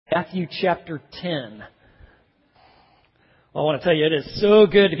Matthew chapter 10. I want to tell you, it is so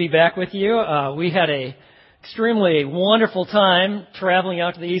good to be back with you. We had a extremely wonderful time traveling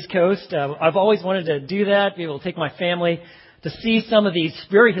out to the East Coast. I've always wanted to do that, be able to take my family to see some of these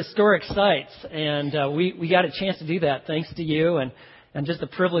very historic sites. And we got a chance to do that thanks to you and just the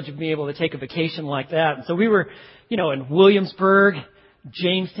privilege of being able to take a vacation like that. And so we were, in Williamsburg,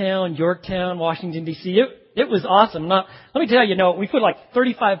 Jamestown, Yorktown, Washington, D.C. It was awesome. Now, let me tell you, we put like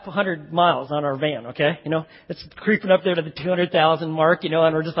 3,500 miles on our van, okay? It's creeping up there to the 200,000 mark, and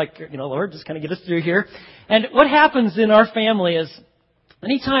we're just like, Lord, just kind of get us through here. And what happens in our family is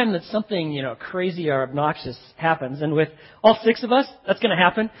anytime that something, crazy or obnoxious happens, and with all six of us, that's going to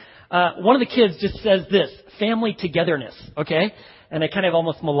happen, one of the kids just says this, family togetherness, okay? And it kind of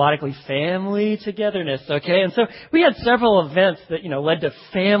almost melodically, family togetherness, okay? And so we had several events that, led to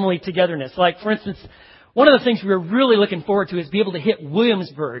family togetherness. Like, for instance, one of the things we were really looking forward to is be able to hit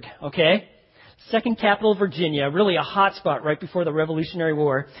Williamsburg, okay? Second capital of Virginia, really a hot spot right before the Revolutionary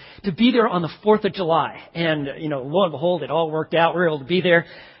War, to be there on the 4th of July. And, lo and behold, it all worked out. We were able to be there.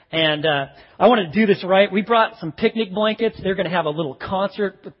 And I wanted to do this right. We brought some picnic blankets. They're going to have a little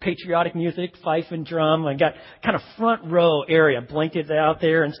concert with patriotic music, fife and drum. I got kind of front row area, blankets out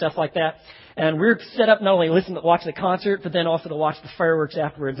there and stuff like that. And we're set up not only to watch the concert, but then also to watch the fireworks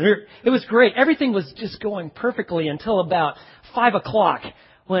afterwards. And it was great. Everything was just going perfectly until about 5 o'clock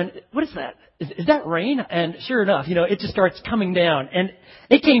when, what is that? Is that rain? And sure enough, it just starts coming down. And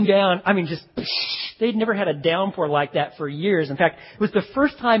it came down, they'd never had a downpour like that for years. In fact, it was the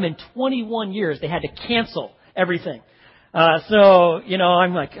first time in 21 years they had to cancel everything.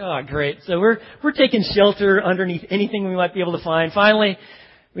 I'm like, oh, great. So we're taking shelter underneath anything we might be able to find. Finally,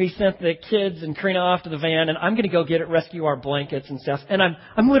 we sent the kids and Karina off to the van, and I'm going to go rescue our blankets and stuff. And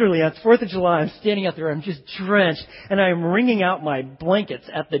I'm literally, it's 4th of July, I'm standing out there, I'm just drenched, and I'm wringing out my blankets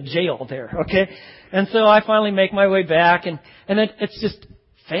at the jail there, okay? And so I finally make my way back, and then it's just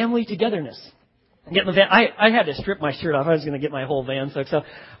family togetherness. Get in the van. I had to strip my shirt off. I was going to get my whole van soaked. So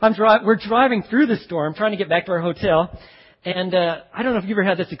we're driving through the storm, trying to get back to our hotel. And I don't know if you ever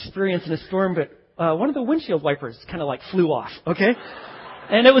had this experience in a storm, but one of the windshield wipers kind of like flew off, okay?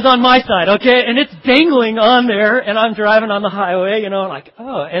 And it was on my side, okay? And it's dangling on there, and I'm driving on the highway,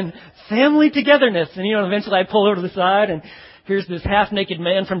 and family togetherness. And, eventually I pull over to the side, and here's this half-naked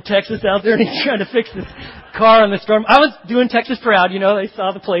man from Texas out there, and he's trying to fix this car in the storm. I was doing Texas proud, they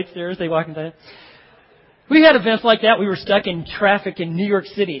saw the plates there as they walked by. We had events like that. We were stuck in traffic in New York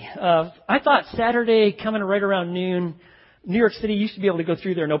City. I thought Saturday coming right around noon, New York City used to be able to go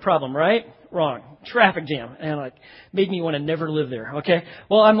through there, no problem, right? Wrong. Traffic jam. And made me want to never live there, okay?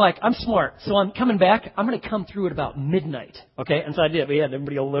 Well, I'm smart. So I'm coming back. I'm going to come through at about midnight, okay? And so I did. We had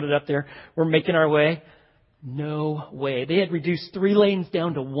everybody all loaded up there. We're making our way. No way. They had reduced 3 lanes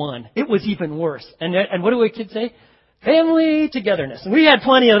down to 1. It was even worse. And what do we kids say? Family togetherness. And we had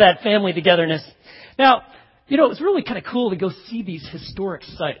plenty of that family togetherness. Now, it was really kind of cool to go see these historic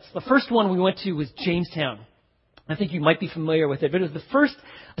sites. The first one we went to was Jamestown. I think you might be familiar with it, but it was the first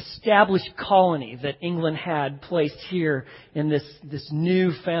established colony that England had placed here in this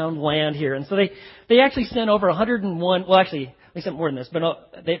newfound land here. And so they actually sent over 101, well actually they sent more than this, but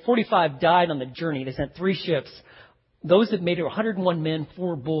 45 died on the journey. They sent 3 ships. Those that made it were 101 men,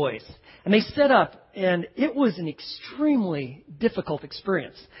 4 boys. And they set up, and it was an extremely difficult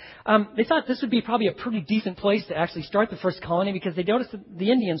experience. They thought this would be probably a pretty decent place to actually start the first colony because they noticed that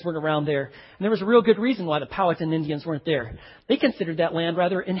the Indians weren't around there. And there was a real good reason why the Powhatan Indians weren't there. They considered that land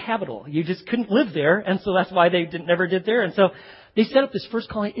rather inhabitable. You just couldn't live there, and so that's why they never did there. And so they set up this first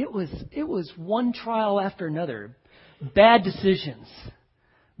colony. It was one trial after another. Bad decisions.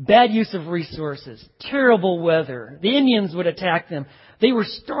 Bad use of resources, terrible weather. The Indians would attack them. They were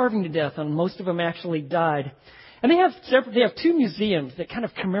starving to death, and most of them actually died. And they have 2 museums that kind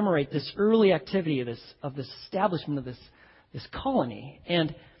of commemorate this early activity of this establishment of this colony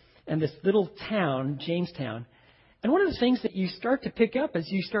and this little town, Jamestown. And one of the things that you start to pick up as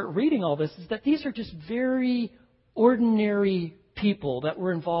you start reading all this is that these are just very ordinary people that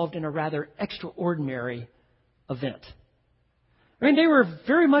were involved in a rather extraordinary event. They were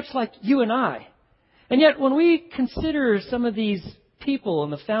very much like you and I. And yet when we consider some of these people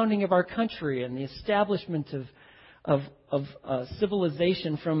and the founding of our country and the establishment of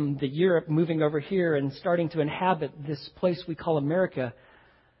civilization from the Europe moving over here and starting to inhabit this place we call America,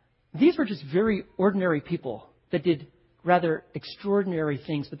 these were just very ordinary people that did rather extraordinary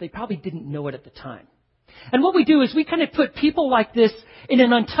things, but they probably didn't know it at the time. And what we do is we kind of put people like this in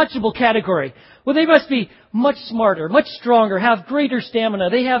an untouchable category. Well, they must be much smarter, much stronger, have greater stamina.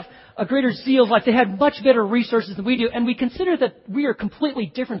 They have a greater zeal of life. They have much better resources than we do. And we consider that we are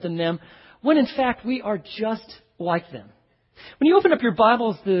completely different than them, when in fact we are just like them. When you open up your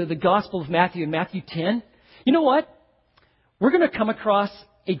Bibles, the Gospel of Matthew in Matthew 10, you know what? We're going to come across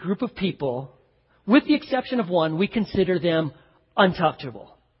a group of people, with the exception of one, we consider them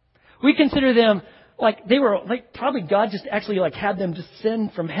untouchable. We consider them like they were, like probably God just actually like had them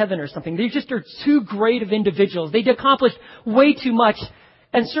descend from heaven or something. They just are too great of individuals. They'd accomplished way too much.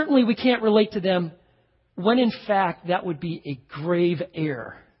 And certainly we can't relate to them, when in fact that would be a grave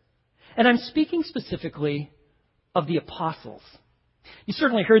error. And I'm speaking specifically of the apostles. You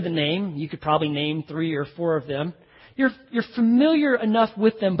certainly heard the name. You could probably name 3 or 4 of them. You're familiar enough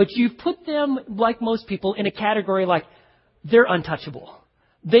with them, but you've put them, like most people, in a category like they're untouchable.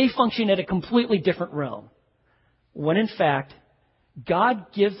 They function at a completely different realm. When in fact, God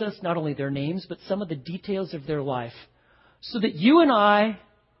gives us not only their names, but some of the details of their life, so that you and I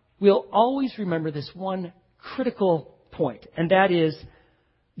will always remember this one critical point, and that is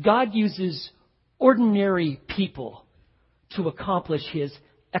God uses ordinary people to accomplish His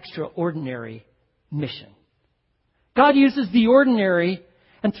extraordinary mission. God uses the ordinary,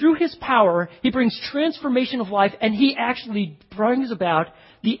 and through His power, He brings transformation of life, and He actually brings about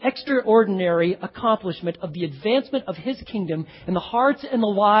the extraordinary accomplishment of the advancement of His kingdom in the hearts and the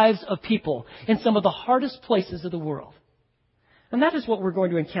lives of people in some of the hardest places of the world. And that is what we're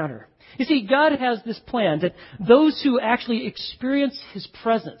going to encounter. You see, God has this plan that those who actually experience His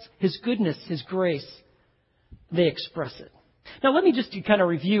presence, His goodness, His grace, they express it. Now, let me just kind of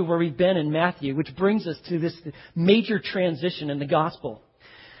review where we've been in Matthew, which brings us to this major transition in the gospel.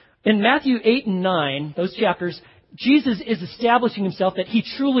 In Matthew 8 and 9, those chapters, Jesus is establishing Himself that He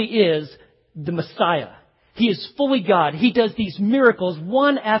truly is the Messiah. He is fully God. He does these miracles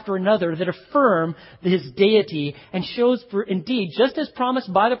one after another that affirm His deity and shows, for indeed, just as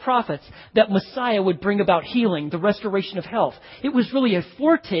promised by the prophets, that Messiah would bring about healing, the restoration of health. It was really a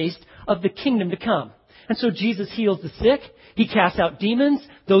foretaste of the kingdom to come. And so Jesus heals the sick. He casts out demons.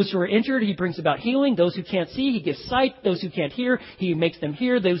 Those who are injured, He brings about healing. Those who can't see, He gives sight. Those who can't hear, He makes them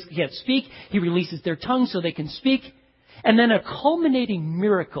hear. Those who can't speak, He releases their tongues so they can speak. And then a culminating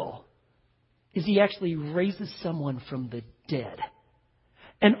miracle is He actually raises someone from the dead.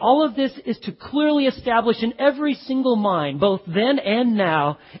 And all of this is to clearly establish in every single mind, both then and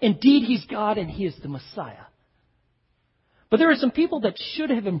now, indeed He's God and He is the Messiah. But there are some people that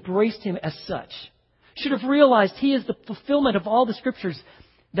should have embraced Him as such, should have realized He is the fulfillment of all the Scriptures.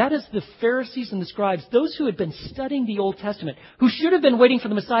 That is the Pharisees and the scribes, those who had been studying the Old Testament, who should have been waiting for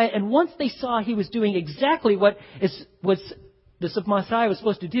the Messiah. And once they saw He was doing exactly what the Messiah was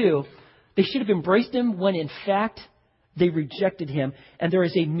supposed to do, they should have embraced Him, when in fact they rejected Him. And there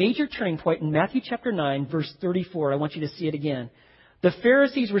is a major turning point in Matthew chapter 9, verse 34. I want you to see it again. The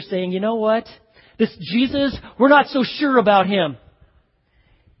Pharisees were saying, you know what? This Jesus, we're not so sure about Him.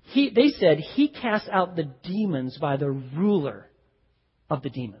 They said He casts out the demons by the ruler of the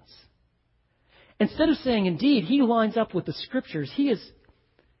demons. Instead of saying, indeed, He lines up with the Scriptures. He is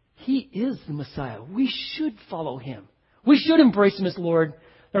the Messiah. We should follow Him. We should embrace Him as Lord.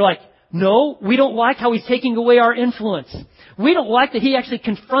 They're like, no, we don't like how He's taking away our influence. We don't like that He actually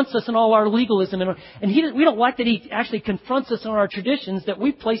confronts us in all our legalism. And we don't like that He actually confronts us on our traditions that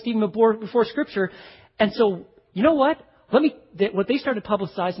we've placed even before Scripture. And so, you know what? What they started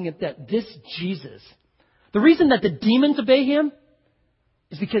publicizing is that this Jesus, the reason that the demons obey Him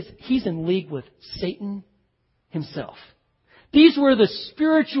is because He's in league with Satan himself. These were the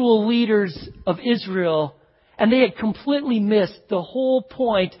spiritual leaders of Israel, and they had completely missed the whole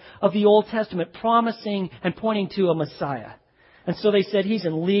point of the Old Testament, promising and pointing to a Messiah. And so they said He's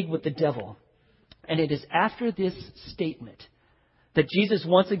in league with the devil. And it is after this statement that Jesus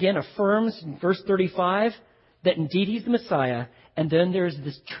once again affirms in verse 35 that indeed He's the Messiah. And then there's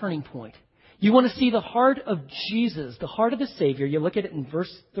this turning point. You want to see the heart of Jesus, the heart of the Savior. You look at it in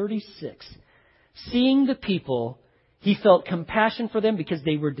verse 36. Seeing the people, He felt compassion for them because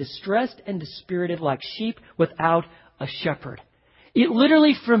they were distressed and dispirited like sheep without a shepherd. It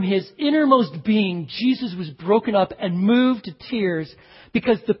literally, from His innermost being, Jesus was broken up and moved to tears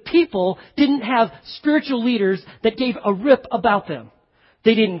because the people didn't have spiritual leaders that gave a rip about them.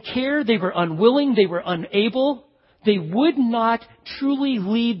 They didn't care. They were unwilling. They were unable. They would not truly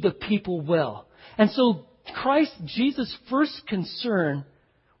lead the people well. And so Christ, Jesus' first concern,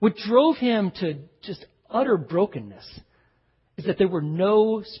 what drove Him to just utter brokenness, is that there were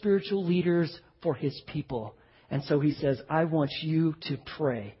no spiritual leaders for His people. And so He says, I want you to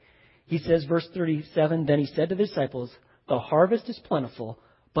pray. He says, verse 37, then he said to the disciples, the harvest is plentiful,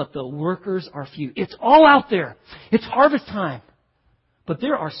 but the workers are few. It's all out there. It's harvest time. But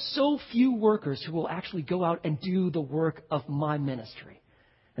there are so few workers who will actually go out and do the work of my ministry.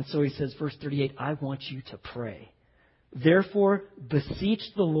 And so he says, verse 38, I want you to pray. Therefore, beseech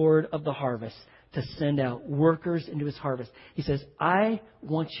the Lord of the harvest to send out workers into his harvest. He says, I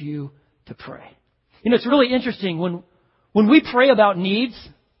want you to pray. You know, it's really interesting. When we pray about needs,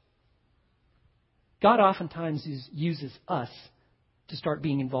 God oftentimes uses us to start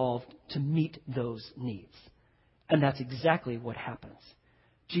being involved to meet those needs. And that's exactly what happens.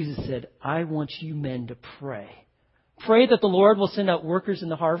 Jesus said, I want you men to pray. Pray that the Lord will send out workers in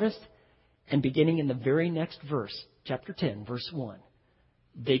the harvest. And beginning in the very next verse, chapter 10, verse 1,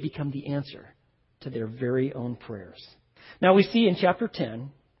 they become the answer to their very own prayers. Now we see in chapter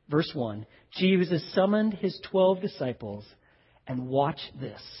 10, verse 1, Jesus summoned his 12 disciples, and watch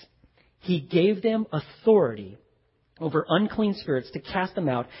this. He gave them authority over unclean spirits to cast them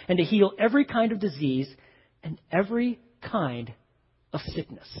out and to heal every kind of disease and every kind of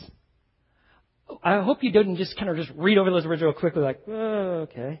sickness. I hope you didn't just kind of just read over those words real quickly like, oh,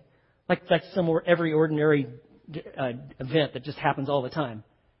 okay. Like that's some every ordinary event that just happens all the time.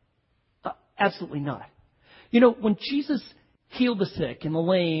 Absolutely not. You know, when Jesus healed the sick and the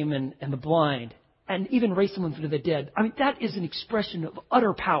lame and the blind and even raised someone from the dead, I mean, that is an expression of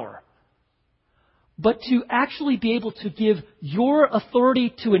utter power. But to actually be able to give your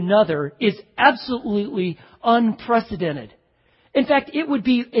authority to another is absolutely unprecedented. In fact, it would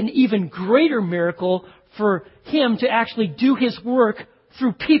be an even greater miracle for him to actually do his work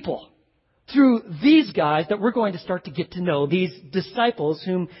through people, through these guys that we're going to start to get to know, these disciples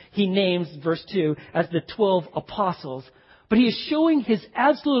whom he names, verse 2, as the 12 apostles. But he is showing his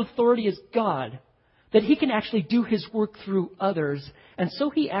absolute authority as God, that he can actually do his work through others. And so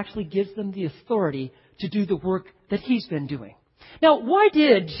he actually gives them the authority to do the work that he's been doing. Now, why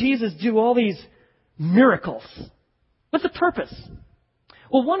did Jesus do all these miracles? What's the purpose?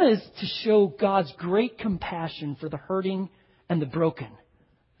 Well, one is to show God's great compassion for the hurting and the broken,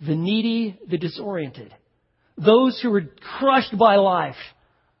 the needy, the disoriented, those who were crushed by life,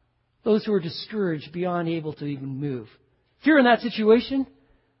 those who were discouraged beyond able to even move. If you're in that situation,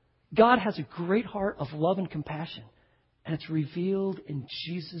 God has a great heart of love and compassion, and it's revealed in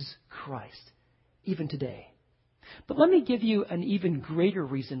Jesus Christ, even today. But let me give you an even greater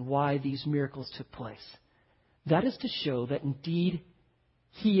reason why these miracles took place. That is to show that indeed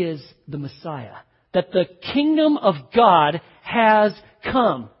he is the Messiah, that the kingdom of God has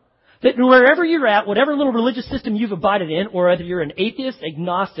come. That wherever you're at, whatever little religious system you've abided in, or whether you're an atheist,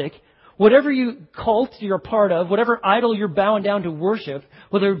 agnostic, whatever cult you're a part of, whatever idol you're bowing down to worship,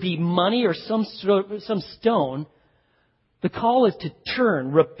 whether it be money or some stone, the call is to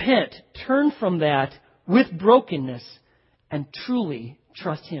turn, repent, turn from that with brokenness and truly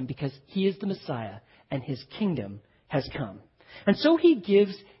trust him because he is the Messiah and his kingdom has come. And so he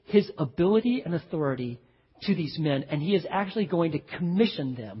gives his ability and authority to these men, and he is actually going to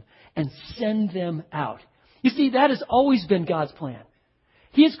commission them and send them out. You see, that has always been God's plan.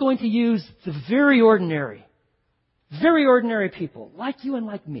 He is going to use the very ordinary people like you and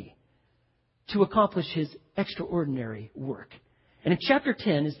like me to accomplish his extraordinary work. And in chapter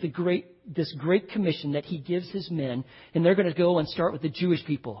 10 is this great commission that he gives his men, and they're going to go and start with the Jewish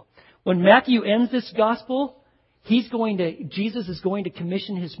people. When Matthew ends this gospel, Jesus is going to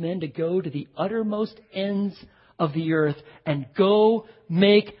commission his men to go to the uttermost ends of the earth and go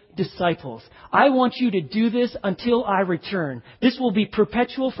make disciples. I want you to do this until I return. This will be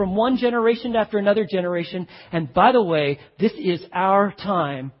perpetual from one generation after another generation. And by the way, this is our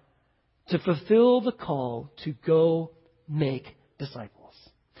time to fulfill the call to go make disciples.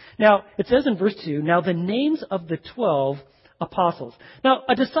 Now, it says in verse 2, now the names of the 12 apostles. Now,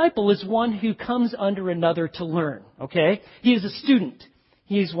 a disciple is one who comes under another to learn, okay? He is a student.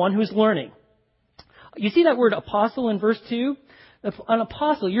 He is one who is learning. You see that word apostle in verse 2? An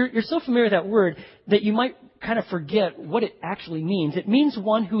apostle, you're so familiar with that word that you might kind of forget what it actually means. It means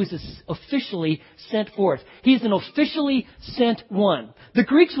one who is officially sent forth. He's an officially sent one. The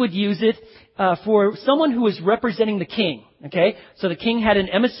Greeks would use it for someone who was representing the king, okay? So the king had an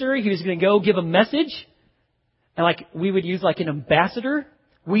emissary. He was going to go give a message. And like we would use like an ambassador.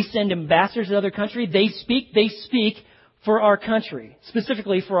 We send ambassadors to other country. They speak for our country,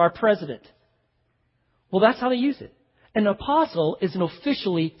 specifically for our president. Well, that's how they use it. An apostle is an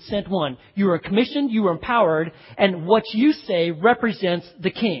officially sent one. You are commissioned, you are empowered, and what you say represents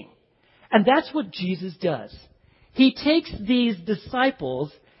the king. And that's what Jesus does. He takes these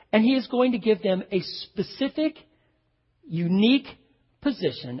disciples and he is going to give them a specific, unique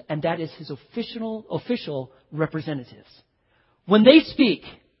position, and that is his official representatives. When they speak,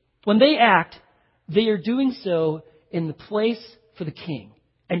 when they act, they are doing so in the place for the king.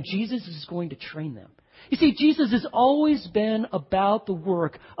 And Jesus is going to train them. You see, Jesus has always been about the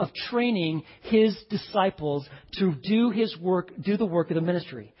work of training his disciples to do his work, do the work of the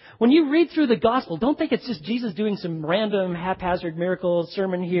ministry. When you read through the gospel, don't think it's just Jesus doing some random haphazard miracles,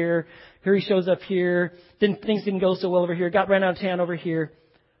 sermon here he shows up here, things didn't go so well over here, got ran out of town over here.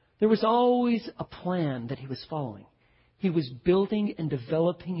 There was always a plan that he was following. He was building and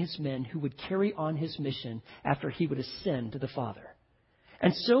developing his men who would carry on his mission after he would ascend to the Father.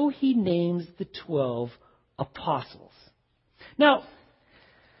 And so he names the 12 apostles. Now,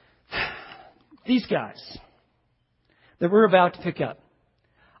 these guys that we're about to pick up,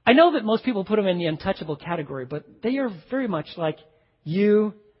 I know that most people put them in the untouchable category, but they are very much like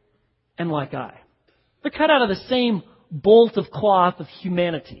you and like I. They're cut out of the same bolt of cloth of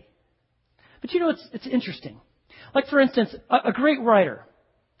humanity. But you know, it's interesting. Like, for instance, a great writer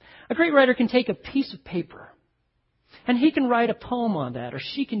can take a piece of paper and he can write a poem on that, or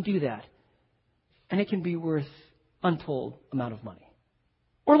she can do that, and it can be worth untold amount of money.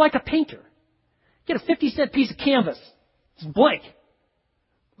 Or like a painter, get a 50-cent piece of canvas, it's blank,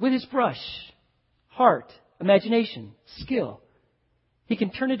 with his brush, heart, imagination, skill, he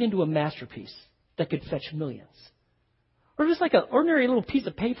can turn it into a masterpiece that could fetch millions. Or just like an ordinary little piece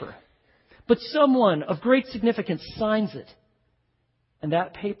of paper, but someone of great significance signs it, and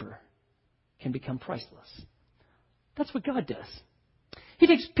that paper can become priceless. That's what God does. He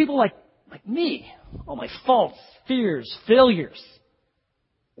takes people like me, all my faults, fears, failures,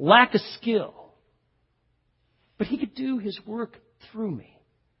 lack of skill. But he could do his work through me.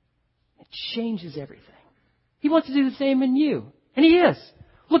 It changes everything. He wants to do the same in you. And he is.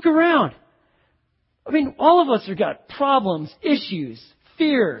 Look around. I mean, all of us have got problems, issues,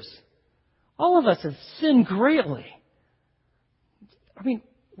 fears. All of us have sinned greatly. I mean,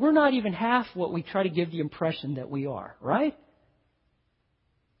 we're not even half what we try to give the impression that we are, right?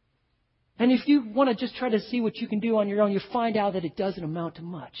 And if you want to just try to see what you can do on your own, you find out that it doesn't amount to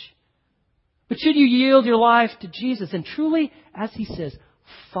much. But should you yield your life to Jesus and truly, as he says,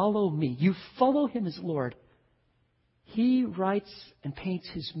 follow me, you follow him as Lord, he writes and paints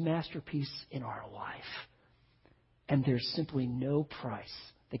his masterpiece in our life. And there's simply no price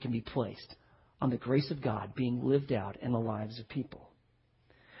that can be placed on the grace of God being lived out in the lives of people.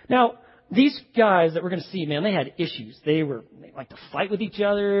 Now, these guys that we're going to see, man, they had issues. They like to fight with each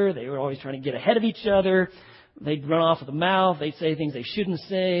other. They were always trying to get ahead of each other. They'd run off with the mouth. They'd say things they shouldn't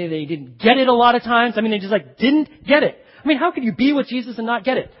say. They didn't get it a lot of times. I mean, they just didn't get it. I mean, how could you be with Jesus and not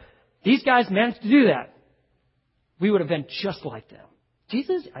get it? These guys managed to do that. We would have been just like them.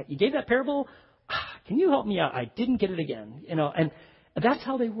 Jesus, you gave that parable. Can you help me out? I didn't get it again. You know, and that's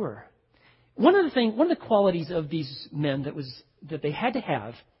how they were. One of the qualities of these men that they had to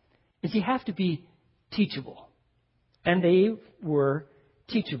have is you have to be teachable. And they were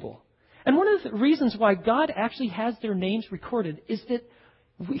teachable. And one of the reasons why God actually has their names recorded is that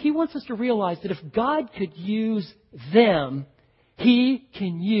he wants us to realize that if God could use them, he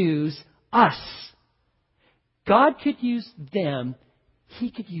can use us. God could use them. He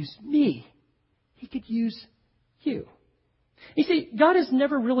could use me. He could use you. You see, God has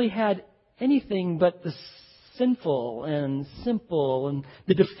never really had anything but the sinful and simple and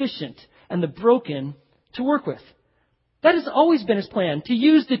the deficient and the broken to work with. That has always been his plan, to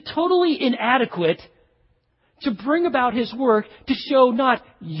use the totally inadequate to bring about his work to show not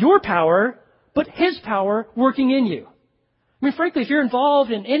your power, but his power working in you. I mean, frankly, if you're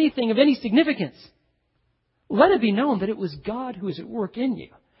involved in anything of any significance, let it be known that it was God who is at work in you.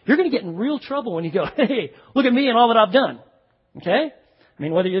 You're going to get in real trouble when you go, hey, look at me and all that I've done. Okay? I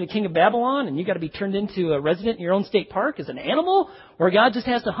mean, whether you're the king of Babylon and you got to be turned into a resident in your own state park as an animal, or God just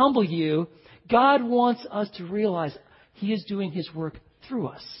has to humble you, God wants us to realize he is doing his work through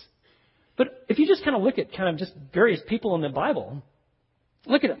us. But if you just kind of look at kind of just various people in the Bible,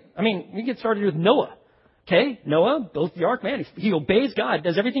 look at them. I mean, we get started with Noah. Okay, Noah builds the ark, man. He obeys God,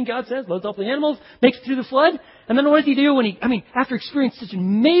 does everything God says, loads up the animals, makes it through the flood. And then what does he do after experiencing such an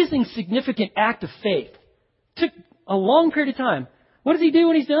amazing, significant act of faith? Took a long period of time. What does he do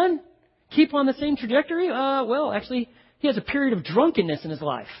when he's done? Keep on the same trajectory? Well, actually, he has a period of drunkenness in his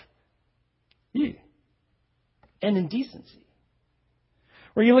life. Yeah. And indecency.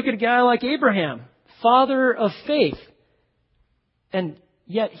 Or you look at a guy like Abraham, father of faith, and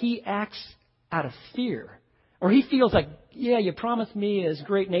yet he acts out of fear. Or he feels like, yeah, you promised me this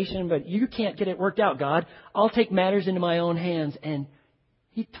great nation, but you can't get it worked out, God. I'll take matters into my own hands. And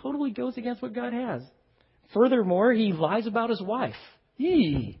he totally goes against what God has. Furthermore, he lies about his wife.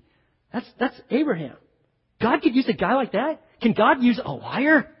 That's Abraham. God could use a guy like that? Can God use a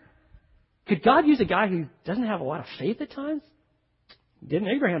liar? Could God use a guy who doesn't have a lot of faith at times? He did in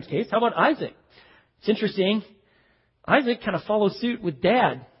Abraham's case. How about Isaac? It's interesting. Isaac kind of follows suit with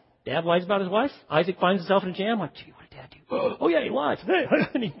Dad. Dad lies about his wife. Isaac finds himself in a jam. Like, gee, what did Dad do? Oh, yeah, he lies.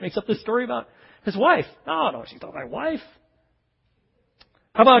 And he makes up this story about his wife. Oh, no, she's not my wife.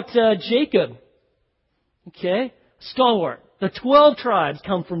 How about Jacob? Okay, stalwart. The 12 tribes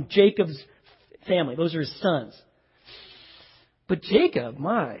come from Jacob's family. Those are his sons. But Jacob,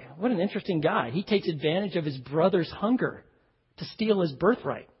 what an interesting guy. He takes advantage of his brother's hunger to steal his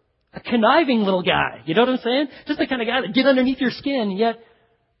birthright. A conniving little guy. You know what I'm saying? Just the kind of guy that get underneath your skin. Yet,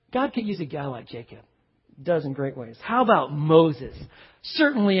 God could use a guy like Jacob. Does in great ways. How about Moses?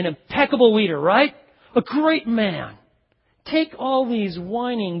 Certainly an impeccable leader, right? A great man. Take all these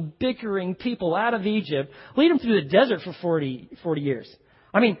whining, bickering people out of Egypt. Lead them through the desert for 40 years.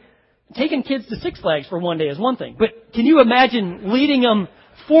 I mean, taking kids to Six Flags for one day is one thing. But can you imagine leading them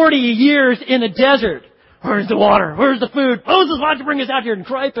 40 years in the desert? Where's the water? Where's the food? Moses, why'd you bring us out here and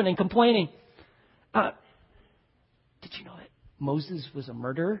griping and complaining? Did you know that Moses was a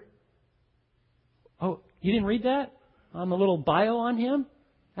murderer? Oh, you didn't read that? On the little bio on him?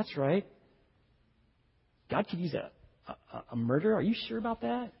 That's right. God could use a murderer. Are you sure about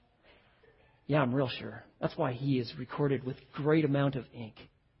that? Yeah, I'm real sure. That's why he is recorded with great amount of ink.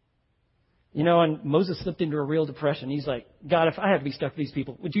 You know, and Moses slipped into a real depression. He's like, God, if I have to be stuck with these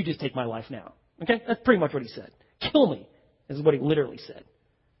people, would you just take my life now? Okay? That's pretty much what he said. Kill me, is what he literally said.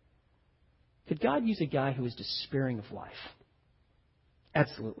 Could God use a guy who is despairing of life?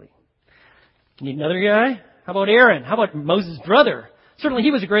 Absolutely. You need another guy? How about Aaron? How about Moses' brother? Certainly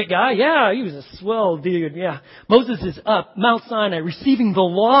he was a great guy. Yeah, he was a swell dude. Yeah. Moses is up Mount Sinai receiving the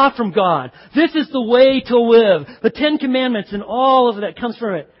law from God. This is the way to live. The 10 Commandments and all of that comes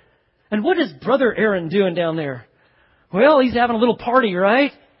from it. And what is brother Aaron doing down there? Well, he's having a little party,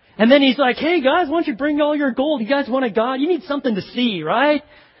 right? And then he's like, hey guys, why don't you bring all your gold? You guys want a God? You need something to see, right?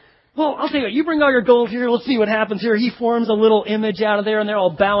 Well, I'll tell you what, you bring all your gold here. Let's see what happens here. He forms a little image out of there and they're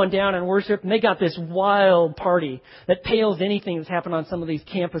all bowing down and worship. And they got this wild party that pales anything that's happened on some of these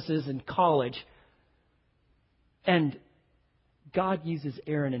campuses in college. And God uses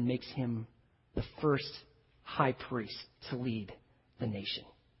Aaron and makes him the first high priest to lead the nation.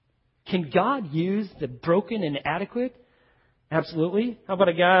 Can God use the broken and inadequate? Absolutely. How about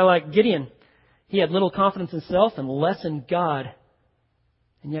a guy like Gideon? He had little confidence in self and less in God.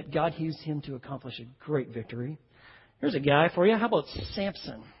 And yet God used him to accomplish a great victory. Here's a guy for you. How about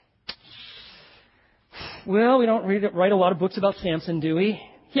Samson? Well, we don't write a lot of books about Samson, do we?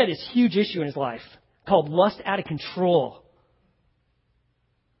 He had this huge issue in his life called lust out of control.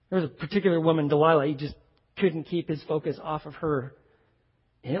 There was a particular woman, Delilah, he just couldn't keep his focus off of her.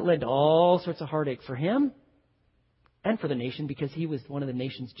 And it led to all sorts of heartache for him and for the nation because he was one of the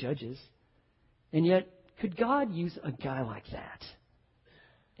nation's judges. And yet, could God use a guy like that?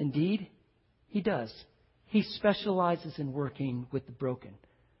 Indeed, he does. He specializes in working with the broken.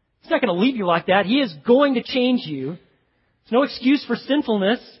 He's not going to leave you like that. He is going to change you. There's no excuse for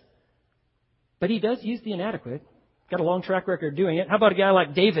sinfulness. But he does use the inadequate. Got a long track record of doing it. How about a guy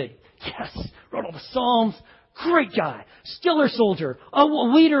like David? Yes, wrote all the Psalms. Great guy. Stellar soldier. A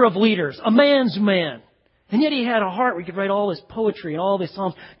leader of leaders. A man's man. And yet he had a heart where he could write all his poetry and all his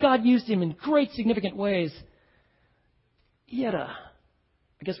Psalms. God used him in great significant ways. He had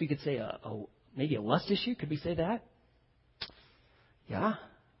I guess we could say maybe a lust issue. Could we say that? Yeah.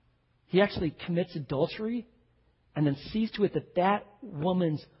 He actually commits adultery and then sees to it that that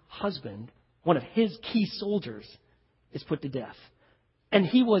woman's husband, one of his key soldiers, is put to death. And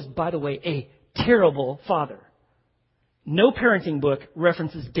he was, by the way, a terrible father. No parenting book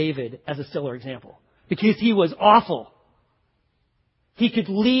references David as a stellar example because he was awful. He could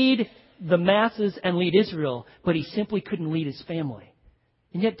lead the masses and lead Israel, but he simply couldn't lead his family.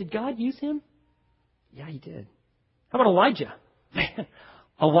 And yet, did God use him? Yeah, he did. How about Elijah? Man,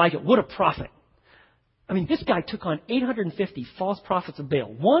 Elijah, what a prophet. I mean, this guy took on 850 false prophets of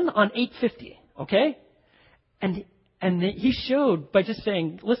Baal. One on 850, okay? And he showed by just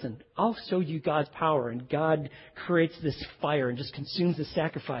saying, listen, I'll show you God's power. And God creates this fire and just consumes the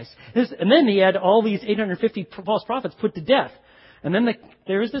sacrifice. And then he had all these 850 false prophets put to death. And then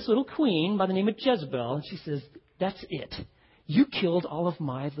there is this little queen by the name of Jezebel. And she says, that's it. You killed all of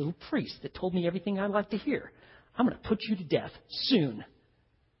my little priests that told me everything I like to hear. I'm going to put you to death soon.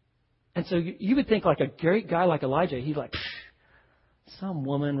 And so you would think like a great guy like Elijah, he's like, some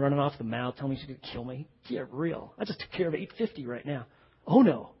woman running off the mouth telling me she's going to kill me. Yeah, real. I just took care of 850 right now. Oh,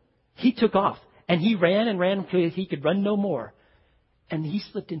 no. He took off. And he ran and ran until he could run no more. and he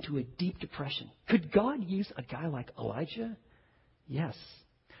slipped into a deep depression. Could God use a guy like Elijah? Yes.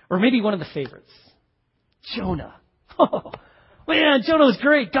 Or maybe one of the favorites, Jonah. Oh, man, Jonah was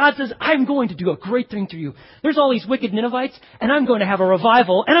great. God says, I'm going to do a great thing through you. There's all these wicked Ninevites, and I'm going to have a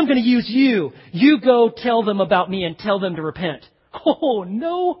revival, and I'm going to use you. You go tell them about me and tell them to repent. Oh,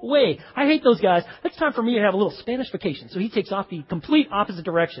 no way. I hate those guys. It's time for me to have a little Spanish vacation. So he takes off the complete opposite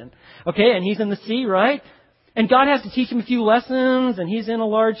direction. Okay, and he's in the sea, right? And God has to teach him a few lessons, and he's in a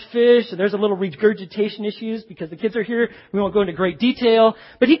large fish. So there's a little regurgitation issues because the kids are here. We won't go into great detail.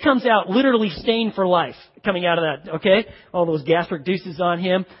 But he comes out literally stained for life coming out of that, okay? All those gastric juices on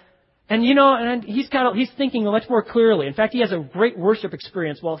him. And and he's thinking much more clearly. In fact, he has a great worship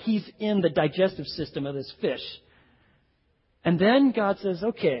experience while he's in the digestive system of this fish. And then God says,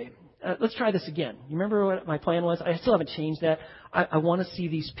 okay, let's try this again. You remember what my plan was? I still haven't changed that. I want to see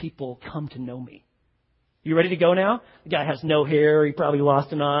these people come to know me. You ready to go now? The guy has no hair. He probably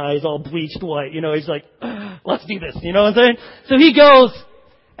lost an eye. He's all bleached white. He's like, let's do this. You know what I'm saying? So he goes.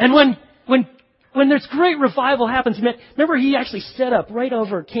 And when there's great revival happens, remember he actually set up right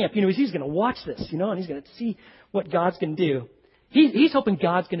over camp. He's going to watch this, and he's going to see what God's going to do. He's hoping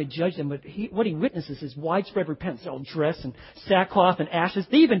God's going to judge them, but what he witnesses is widespread repentance. They'll dress in sackcloth and ashes.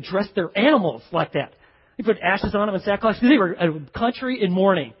 They even dressed their animals like that. They put ashes on them and sackcloth because they were a country in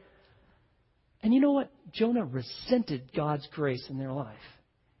mourning. And you know what? Jonah resented God's grace in their life.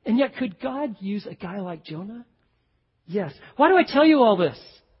 And yet, could God use a guy like Jonah? Yes. Why do I tell you all this?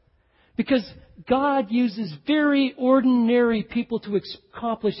 Because God uses very ordinary people to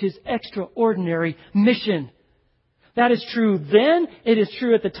accomplish His extraordinary mission. That is true then. It is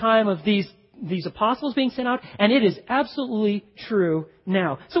true at the time of these apostles being sent out. And it is absolutely true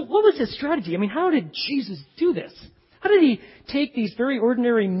now. So what was His strategy? How did Jesus do this? How did He take these very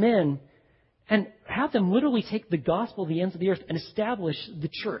ordinary men and have them literally take the gospel to the ends of the earth and establish the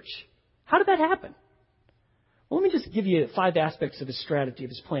church? How did that happen? Well, let me just give you 5 aspects of His strategy, of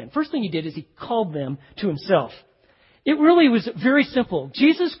His plan. First thing He did is He called them to Himself. It really was very simple.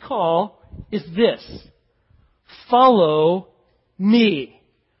 Jesus' call is this: follow me.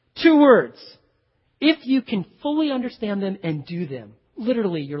 2 words. If you can fully understand them and do them,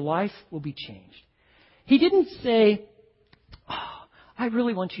 literally your life will be changed. He didn't say, I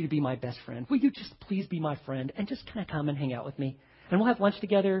really want you to be my best friend. Will you just please be my friend and just kind of come and hang out with me? And we'll have lunch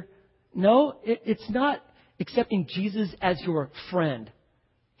together. No, it's not accepting Jesus as your friend.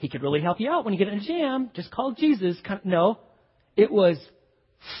 He could really help you out when you get in a jam. Just call Jesus. No, it was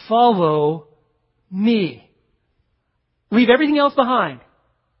follow me. Leave everything else behind.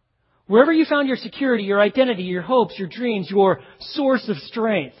 Wherever you found your security, your identity, your hopes, your dreams, your source of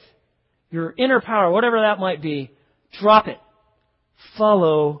strength, your inner power, whatever that might be, drop it.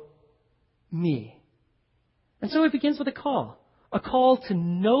 Follow me. And so it begins with a call to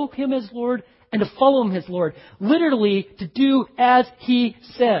know Him as Lord and to follow Him as Lord. Literally to do as He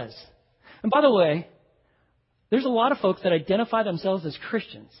says. And by the way, there's a lot of folks that identify themselves as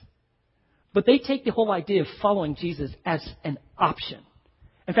Christians, but they take the whole idea of following Jesus as an option.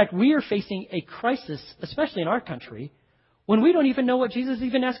 In fact, we are facing a crisis, especially in our country, when we don't even know what Jesus is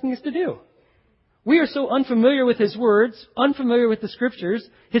even asking us to do. We are so unfamiliar with His words, unfamiliar with the Scriptures,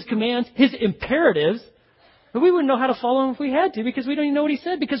 His commands, His imperatives, that we wouldn't know how to follow Him if we had to, because we don't even know what He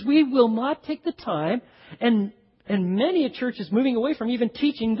said, because we will not take the time, and many a church is moving away from even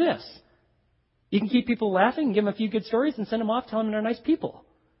teaching this. You can keep people laughing and give them a few good stories and send them off telling them they're nice people.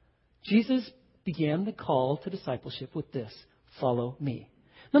 Jesus began the call to discipleship with this: follow me.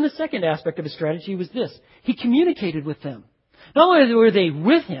 Then the second aspect of His strategy was this: He communicated with them. Not only were they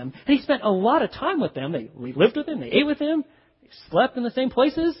with Him, and He spent a lot of time with them. They lived with Him. They ate with Him. They slept in the same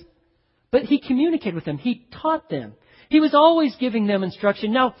places. But He communicated with them. He taught them. He was always giving them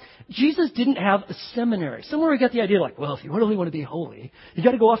instruction. Now, Jesus didn't have a seminary. Somewhere we got the idea like, well, if you really want to be holy, you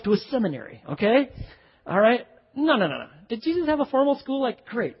got to go off to a seminary. Okay? All right? No. Did Jesus have a formal school? Like,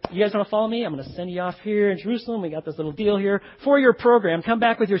 great. You guys want to follow me? I'm going to send you off here in Jerusalem. We got this little deal here. 4-year program. Come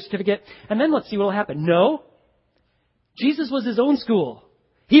back with your certificate. And then let's see what will happen. No. Jesus was His own school.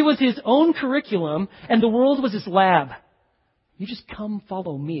 He was His own curriculum, and the world was His lab. You just come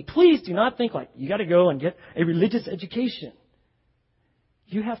follow me. Please do not think like you got to go and get a religious education.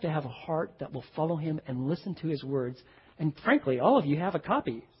 You have to have a heart that will follow Him and listen to His words. And frankly, all of you have a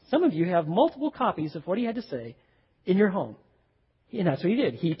copy. Some of you have multiple copies of what He had to say in your home. And that's what He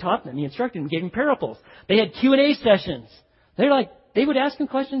did. He taught them. He instructed them. Gave them parables. They had Q&A sessions. They would ask Him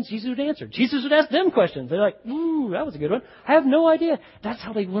questions. Jesus would answer. Jesus would ask them questions. They're like, ooh, that was a good one. I have no idea. That's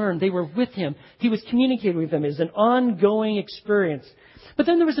how they learned. They were with Him. He was communicating with them. It was an ongoing experience. But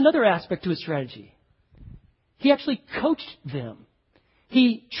then there was another aspect to His strategy. He actually coached them.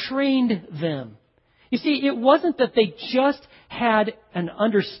 He trained them. You see, it wasn't that they just had an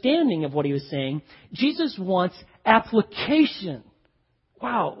understanding of what he was saying. Jesus wants application.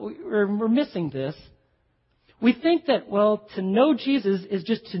 Wow, we're missing this. We think that, well, to know Jesus is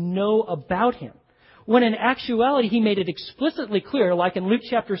just to know about him. When in actuality, he made it explicitly clear, like in Luke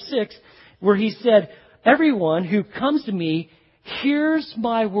chapter 6, where he said, everyone who comes to me hears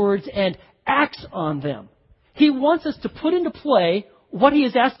my words and acts on them. He wants us to put into play what he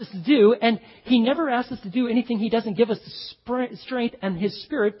has asked us to do, and he never asks us to do anything he doesn't give us the strength and his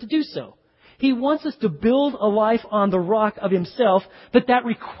Spirit to do so. He wants us to build a life on the rock of himself, but that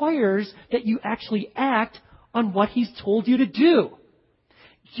requires that you actually act on what he's told you to do.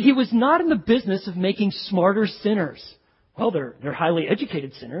 He was not in the business of making smarter sinners. Well, they're highly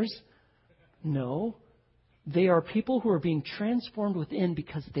educated sinners. No. They are people who are being transformed within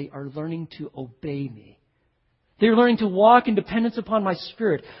because they are learning to obey me. They are learning to walk in dependence upon my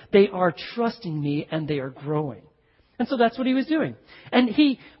Spirit. They are trusting me and they are growing. And so that's what he was doing. And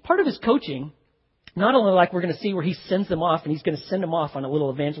part of his coaching, not only like we're going to see where he sends them off, and he's going to send them off on a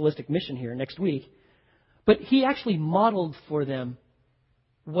little evangelistic mission here next week, but he actually modeled for them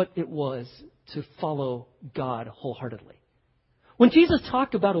what it was to follow God wholeheartedly. When Jesus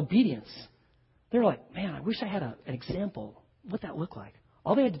talked about obedience, they were like, man, I wish I had an example of what that looked like.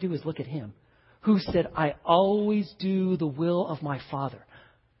 All they had to do was look at him, who said, I always do the will of my Father.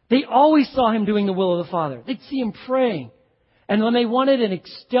 They always saw him doing the will of the Father. They'd see him praying. And when they wanted a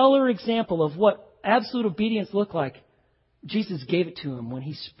stellar example of what absolute obedience looked like, Jesus gave it to him when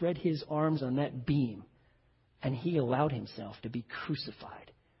he spread his arms on that beam and he allowed himself to be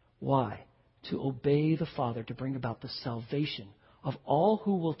crucified. Why? To obey the Father, to bring about the salvation of all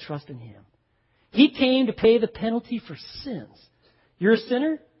who will trust in him. He came to pay the penalty for sins. You're a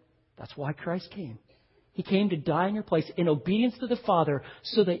sinner? That's why Christ came. He came to die in your place in obedience to the Father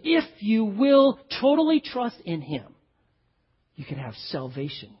so that if you will totally trust in him, you can have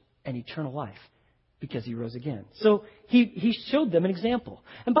salvation and eternal life because he rose again. So he showed them an example.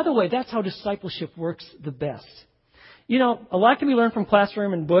 And by the way, that's how discipleship works the best. You know, a lot can be learned from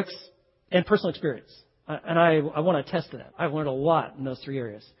classroom and books and personal experience. And I want to attest to that. I've learned a lot in those three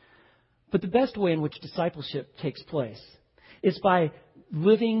areas. But the best way in which discipleship takes place is by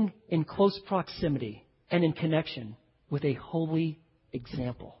living in close proximity and in connection with a holy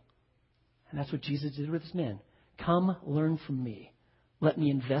example. And that's what Jesus did with his men. Come, learn from me. Let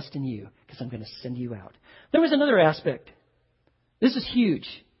me invest in you because I'm going to send you out. There was another aspect. This is huge.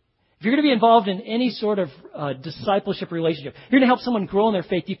 If you're going to be involved in any sort of discipleship relationship, you're going to help someone grow in their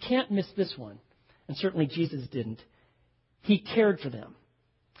faith, you can't miss this one. And certainly Jesus didn't. He cared for them.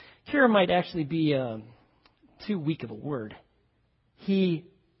 Care might actually be too weak of a word. He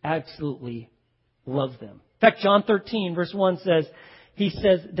absolutely loved them. In fact, John 13, verse 1 says, he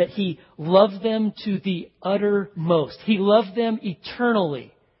says that he loved them to the uttermost. He loved them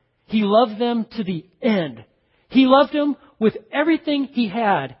eternally. He loved them to the end. He loved them with everything he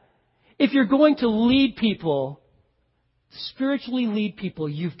had. If you're going to lead people, spiritually lead people,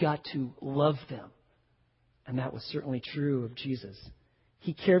 you've got to love them. And that was certainly true of Jesus.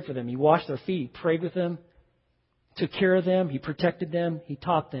 He cared for them. He washed their feet. He prayed with them, took care of them. He protected them. He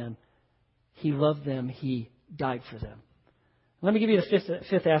taught them. He loved them. He died for them. Let me give you the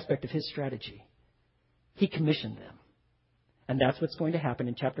fifth aspect of his strategy. He commissioned them. And that's what's going to happen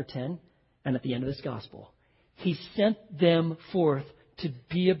in chapter 10 and at the end of this gospel. He sent them forth to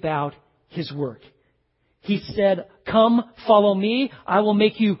be about his work. He said, come, follow me. I will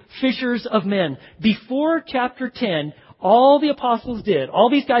make you fishers of men. Before chapter 10, all the apostles did, all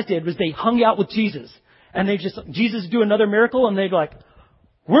these guys did, was they hung out with Jesus. And Jesus do another miracle, and they'd like,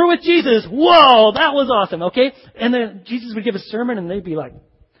 we're with Jesus. Whoa, that was awesome. Okay. And then Jesus would give a sermon and they'd be like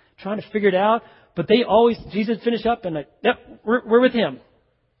trying to figure it out. But Jesus would finish up and like, yep, we're with him.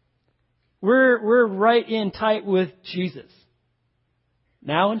 We're right in tight with Jesus.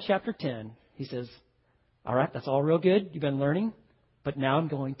 Now in chapter 10, he says, all right, that's all real good. You've been learning, but now I'm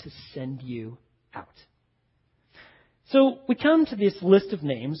going to send you out. So we come to this list of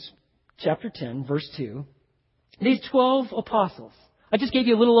names, chapter 10, verse 2. These 12 apostles. I just gave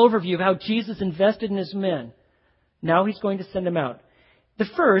you a little overview of how Jesus invested in his men. Now he's going to send them out. The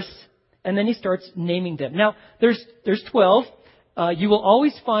first, and then he starts naming them. Now, there's 12. You will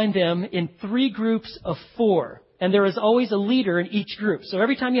always find them in 3 groups of 4. And there is always a leader in each group. So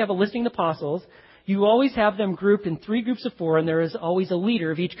every time you have a listing of apostles, you always have them grouped in 3 groups of 4, and there is always a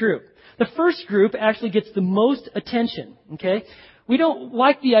leader of each group. The first group actually gets the most attention. Okay? We don't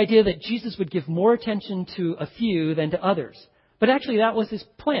like the idea that Jesus would give more attention to a few than to others. But actually, that was his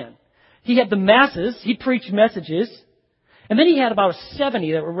plan. He had the masses. He preached messages. And then he had about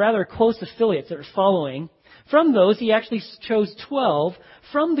 70 that were rather close affiliates that were following. From those, he actually chose 12.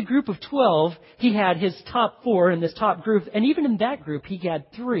 From the group of 12, he had his top 4 in this top group. And even in that group, he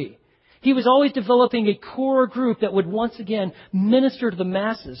had 3. He was always developing a core group that would once again minister to the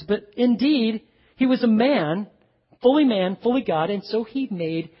masses. But indeed, he was a man, fully God, and so he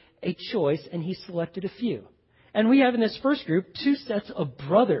made a choice and he selected a few. And we have in this first group 2 sets of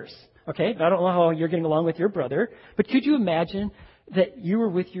brothers. Okay, I don't know how you're getting along with your brother, but could you imagine that you were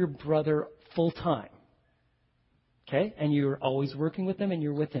with your brother full time? Okay, and you're always working with them and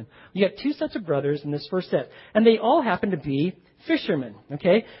you're with him. You got 2 sets of brothers in this first set, and they all happen to be fishermen.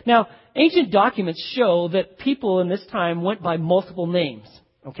 Okay, now ancient documents show that people in this time went by multiple names.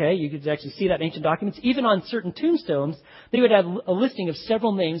 Okay, you could actually see that in ancient documents. Even on certain tombstones, they would have a listing of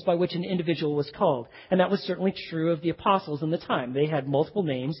several names by which an individual was called. And that was certainly true of the apostles in the time. They had multiple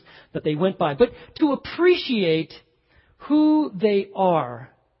names that they went by. But to appreciate who they are,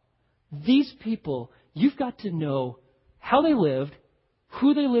 these people, you've got to know how they lived,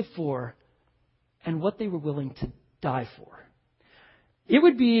 who they lived for, and what they were willing to die for. It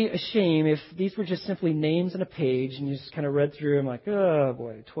would be a shame if these were just simply names on a page and you just kind of read through them like, oh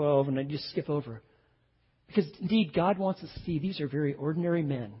boy, 12, and then you just skip over. Because indeed, God wants us to see these are very ordinary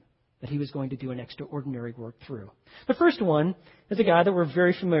men that he was going to do an extraordinary work through. The first one is a guy that we're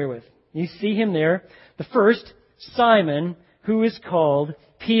very familiar with. You see him there. The first, Simon, who is called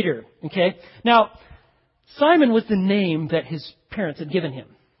Peter. Okay? Now, Simon was the name that his parents had given him.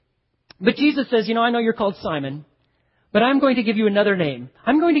 But Jesus says, I know you're called Simon, but I'm going to give you another name.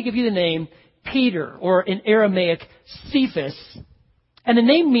 I'm going to give you the name Peter, or in Aramaic, Cephas. And the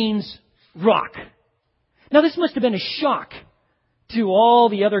name means rock. Now, this must have been a shock to all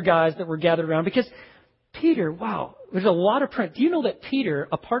the other guys that were gathered around, because Peter, wow, there's a lot of print. Do you know that Peter,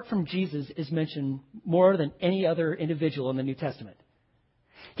 apart from Jesus, is mentioned more than any other individual in the New Testament?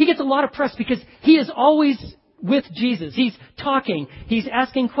 He gets a lot of press because he is always with Jesus. He's talking. He's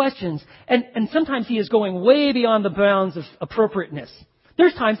asking questions. And sometimes he is going way beyond the bounds of appropriateness.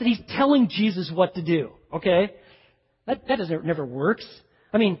 There's times that he's telling Jesus what to do. Okay? That never works.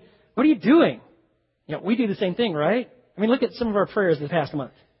 I mean, what are you doing? We do the same thing, right? I mean, look at some of our prayers this past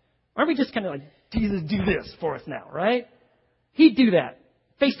month. Aren't we just kind of like, Jesus, do this for us now, right? He'd do that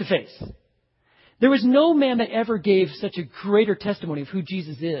face to face. There was no man that ever gave such a greater testimony of who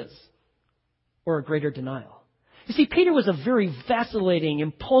Jesus is or a greater denial. You see, Peter was a very vacillating,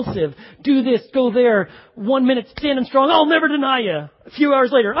 impulsive, do this, go there, 1 minute standing strong, I'll never deny you. A few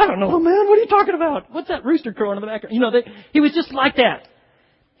hours later, I don't know, man, what are you talking about? What's that rooster crowing in the background? He was just like that.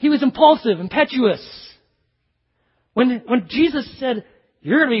 He was impulsive, impetuous. When Jesus said,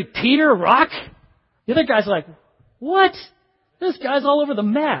 you're going to be Peter, rock, the other guys are like, what? This guy's all over the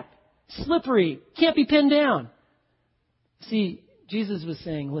map. Slippery. Can't be pinned down. See, Jesus was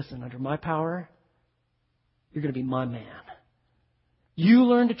saying, listen, under my power, you're going to be my man. You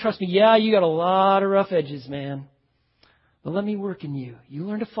learn to trust me. Yeah, you got a lot of rough edges, man. But let me work in you. You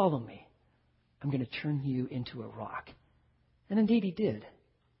learn to follow me. I'm going to turn you into a rock. And indeed he did.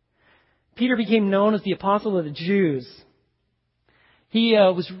 Peter became known as the apostle of the Jews. He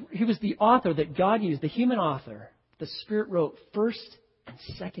was the author that God used, the human author. The Spirit wrote 1st and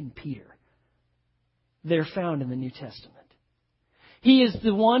 2nd Peter. They're found in the New Testament. He is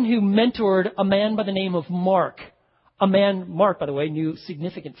the one who mentored a man by the name of Mark. A man, Mark, by the way, knew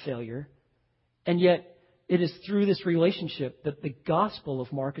significant failure. And yet, it is through this relationship that the Gospel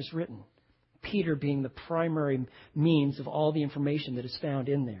of Mark is written. Peter being the primary means of all the information that is found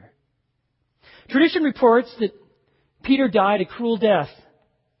in there. Tradition reports that Peter died a cruel death.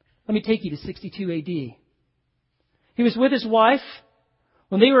 Let me take you to 62 AD. He was with his wife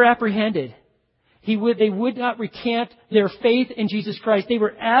when they were apprehended. They would not recant their faith in Jesus Christ. They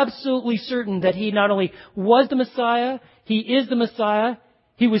were absolutely certain that he not only was the Messiah, he is the Messiah,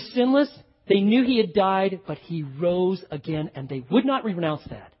 he was sinless. They knew he had died, but he rose again, and they would not renounce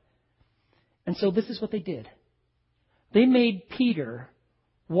that. And so this is what they did. They made Peter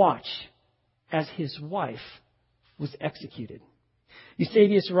watch as his wife was executed.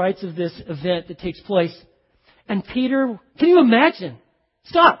 Eusebius writes of this event that takes place. And Peter, can you imagine?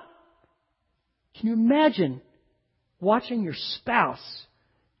 Stop! Can you imagine watching your spouse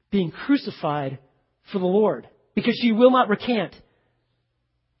being crucified for the Lord because she will not recant?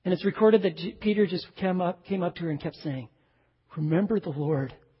 And it's recorded that Peter just came up to her and kept saying, remember the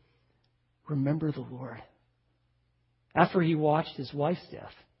Lord. Remember the Lord. After he watched his wife's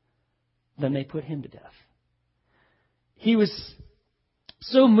death, then they put him to death. He was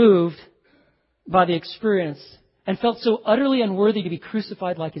so moved by the experience and felt so utterly unworthy to be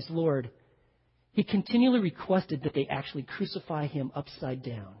crucified like his Lord. he continually requested that they actually crucify him upside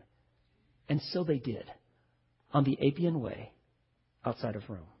down. And so they did, on the Appian Way outside of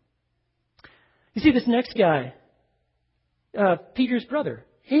Rome. You see, this next guy, Peter's brother,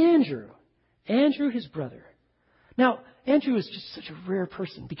 Andrew. Andrew, his brother. Now, Andrew is just such a rare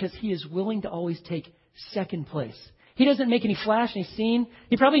person because he is willing to always take second place. He doesn't make any flash, any scene.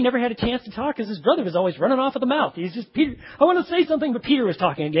 He probably never had a chance to talk because his brother was always running off at the mouth. He's just, Peter, I want to say something, but Peter was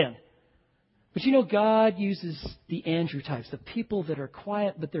talking again. But you know, God uses the Andrew types, the people that are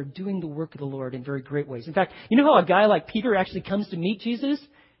quiet, but they're doing the work of the Lord in very great ways. In fact, you know how a guy like Peter actually comes to meet Jesus?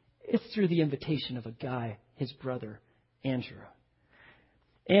 It's through the invitation of a guy, his brother, Andrew.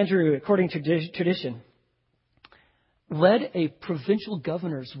 Andrew, according to tradition, led a provincial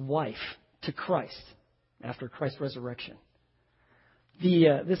governor's wife to Christ after Christ's resurrection.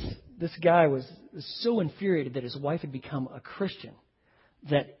 This guy was so infuriated that his wife had become a Christian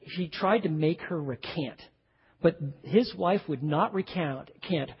that he tried to make her recant. But his wife would not recant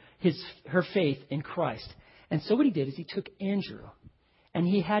her faith in Christ. And so what he did is he took Andrew and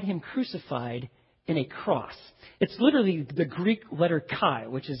he had him crucified in a cross. It's literally the Greek letter chi,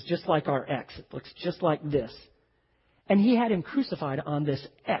 which is just like our X. It looks just like this. And he had him crucified on this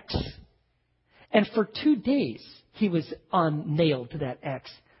X. And for 2 days, he was nailed to that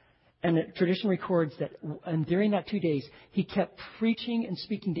X. And the tradition records that and during that 2 days, he kept preaching and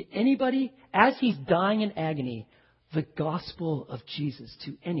speaking to anybody as he's dying in agony, the gospel of Jesus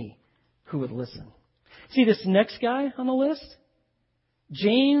to any who would listen. See this next guy on the list?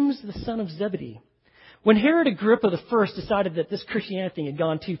 James, the son of Zebedee. When Herod Agrippa I decided that this Christianity thing had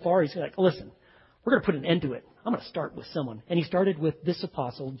gone too far, he's like, listen, we're going to put an end to it. I'm going to start with someone. And he started with this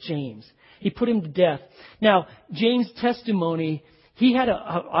apostle, James. He put him to death. Now, James' testimony, he had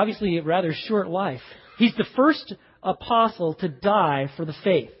obviously a rather short life. He's the first apostle to die for the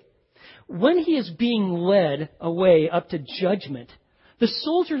faith. When he is being led away up to judgment, the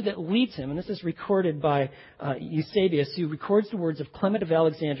soldier that leads him, and this is recorded by Eusebius, who records the words of Clement of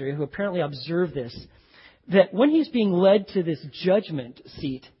Alexandria, who apparently observed this, that when he's being led to this judgment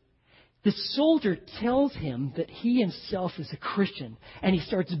seat, the soldier tells him that he himself is a Christian, and he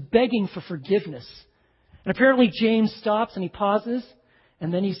starts begging for forgiveness. And apparently James stops and he pauses,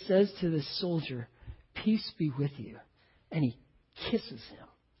 and then he says to this soldier, "Peace be with you." And he kisses him.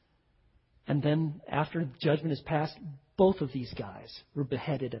 And then after judgment is passed, both of these guys were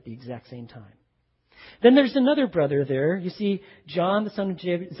beheaded at the exact same time. Then there's another brother there. You see John, the son of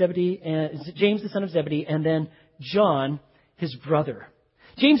Zebedee, and James, the son of Zebedee, and then John, his brother.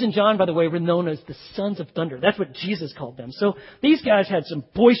 James and John, by the way, were known as the sons of thunder. That's what Jesus called them. So these guys had some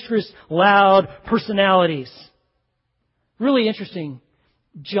boisterous, loud personalities. Really interesting.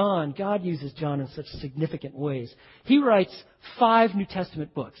 John, God uses John in such significant ways. He writes 5 New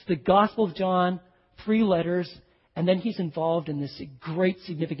Testament books. The Gospel of John, 3 letters, and then he's involved in this great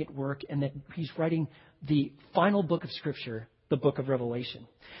significant work, and that he's writing the final book of Scripture, the book of Revelation.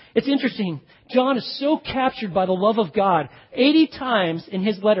 It's interesting. John is so captured by the love of God. 80 times in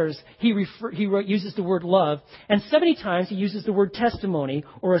his letters he uses the word love, and 70 times he uses the word testimony,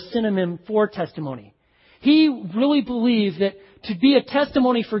 or a synonym for testimony. He really believed that to be a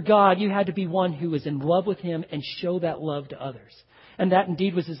testimony for God, you had to be one who was in love with Him and show that love to others. And that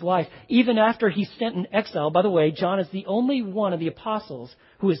indeed was his life. Even after he's sent in exile, by the way, John is the only one of the apostles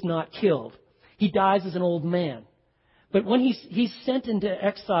who is not killed. He dies as an old man. But when he's sent into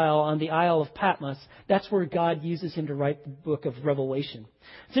exile on the Isle of Patmos, that's where God uses him to write the book of Revelation.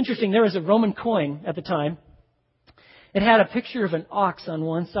 It's interesting. There was a Roman coin at the time. It had a picture of an ox on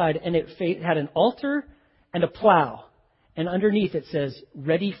one side, and it had an altar and a plow. And underneath it says,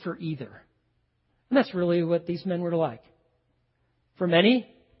 "Ready for either." And that's really what these men were like. For many,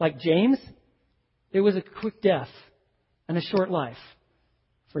 like James, it was a quick death and a short life.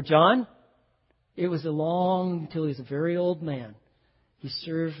 For John, it was a long, until he was a very old man. He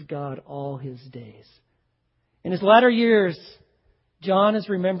served God all his days. In his latter years, John is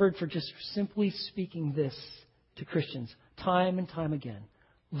remembered for just simply speaking this to Christians time and time again.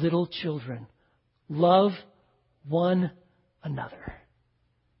 Little children, love one another.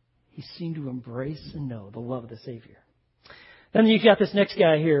 He seemed to embrace and know the love of the Savior. Then you've got this next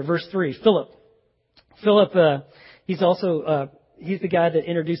guy here, verse 3, Philip. Philip, he's also... He's the guy that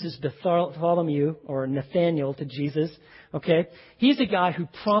introduces Bartholomew or Nathaniel to Jesus. Okay, he's a guy who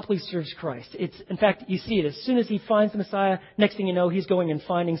promptly serves Christ. In fact, you see it as soon as he finds the Messiah. Next thing you know, he's going and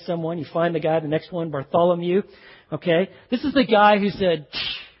finding someone. You find the guy, the next one, Bartholomew. Okay, this is the guy who said,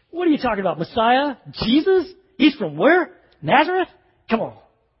 "What are you talking about, Messiah? Jesus? He's from where? Nazareth? Come on,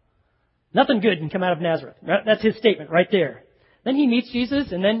 nothing good can come out of Nazareth." That's his statement right there. Then he meets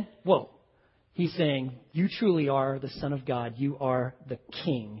Jesus, and then whoa. He's saying, you truly are the Son of God. You are the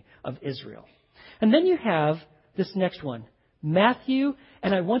King of Israel. And then you have this next one, Matthew,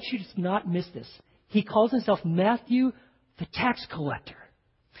 and I want you to not miss this. He calls himself Matthew, the tax collector.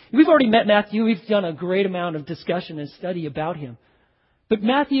 We've already met Matthew. We've done a great amount of discussion and study about him. But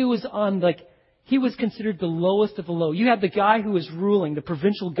Matthew was he was considered the lowest of the low. You had the guy who was ruling, the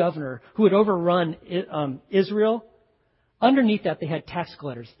provincial governor, who had overrun Israel. Underneath that, they had tax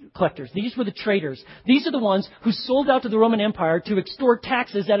collectors. These were the traitors. These are the ones who sold out to the Roman Empire to extort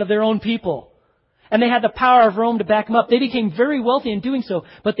taxes out of their own people. And they had the power of Rome to back them up. They became very wealthy in doing so,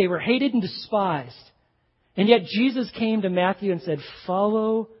 but they were hated and despised. And yet Jesus came to Matthew and said,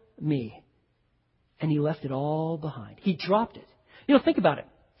 follow me. And he left it all behind. He dropped it. Think about it.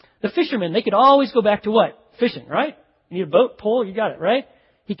 The fishermen, they could always go back to what? Fishing, right? You need a boat, pole, you got it, right?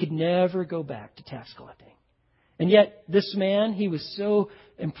 He could never go back to tax collecting. And yet, this man, he was so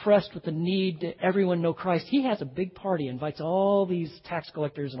impressed with the need to everyone know Christ. He has a big party, invites all these tax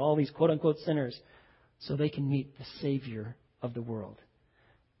collectors and all these quote-unquote sinners so they can meet the Savior of the world.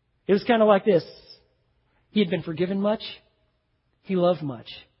 It was kind of like this. He had been forgiven much. He loved much.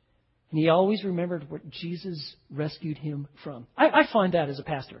 And he always remembered what Jesus rescued him from. I find that as a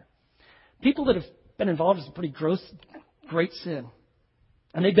pastor. People that have been involved in some pretty great sin,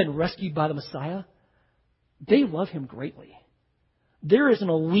 and they've been rescued by the Messiah, they love him greatly. There is an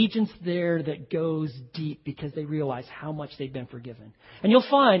allegiance there that goes deep because they realize how much they've been forgiven. And you'll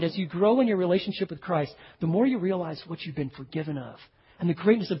find as you grow in your relationship with Christ, the more you realize what you've been forgiven of and the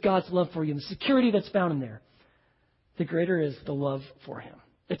greatness of God's love for you and the security that's found in there, the greater is the love for him.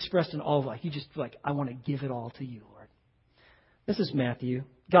 Expressed in all of life. You just I want to give it all to you, Lord. This is Matthew.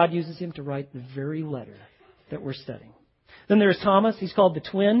 God uses him to write the very letter that we're studying. Then there's Thomas. He's called the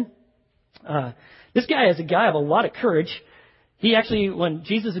twin. This guy is a guy of a lot of courage. He actually, when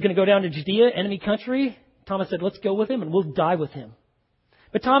Jesus is going to go down to Judea, enemy country, Thomas said, let's go with him and we'll die with him.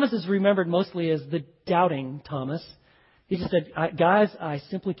 But Thomas is remembered mostly as the doubting Thomas. He just said, guys, I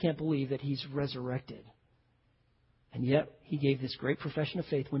simply can't believe that he's resurrected. And yet he gave this great profession of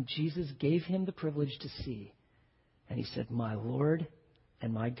faith when Jesus gave him the privilege to see. And he said, my Lord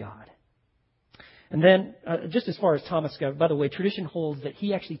and my God. And then, just as far as Thomas goes, by the way, tradition holds that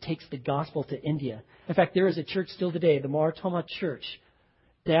he actually takes the gospel to India. In fact, there is a church still today, the Mar Thoma Church,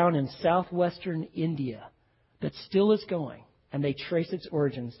 down in southwestern India, that still is going. And they trace its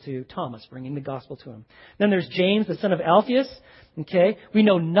origins to Thomas, bringing the gospel to him. Then there's James, the son of Alphaeus. Okay, we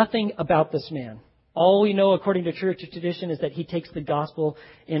know nothing about this man. All we know, according to church tradition, is that he takes the gospel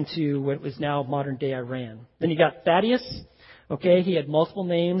into what was now modern-day Iran. Then you got Thaddeus. Okay, he had multiple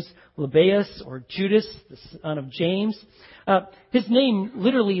names, Lebbaeus or Judas, the son of James. His name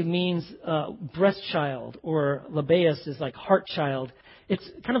literally means breast child, or Lebbaeus is like heart child. It's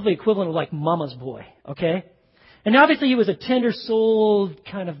kind of the equivalent of like mama's boy, okay? And obviously he was a tender-souled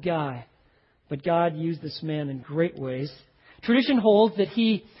kind of guy. But God used this man in great ways. Tradition holds that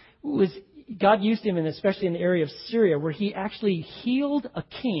God used him, especially in the area of Syria, where he actually healed a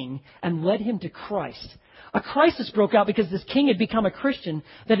king and led him to Christ. A crisis broke out because this king had become a Christian,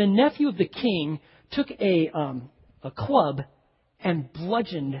 that a nephew of the king took a club and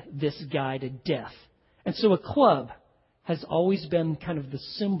bludgeoned this guy to death. And so a club has always been kind of the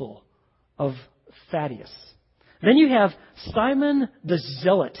symbol of Thaddeus. Then you have Simon the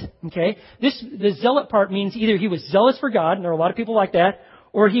Zealot. Okay, the zealot part means either he was zealous for God, and there are a lot of people like that,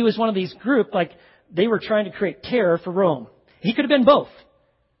 or he was one of these group like they were trying to create terror for Rome. He could have been both.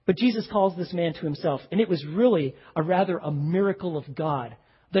 But Jesus calls this man to himself. And it was really a miracle of God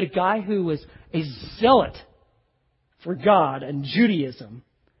that a guy who was a zealot for God and Judaism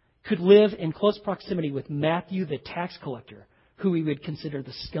could live in close proximity with Matthew, the tax collector, who we would consider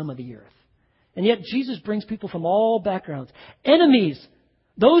the scum of the earth. And yet Jesus brings people from all backgrounds. Enemies,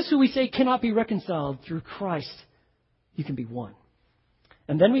 those who we say cannot be reconciled through Christ, you can be one.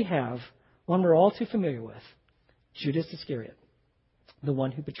 And then we have one we're all too familiar with, Judas Iscariot, the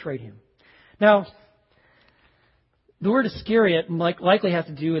one who betrayed him. Now, the word Iscariot likely has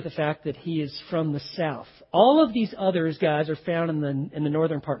to do with the fact that he is from the south. All of these others guys are found in the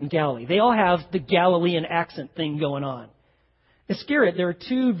northern part in Galilee. They all have the Galilean accent thing going on. Iscariot, there are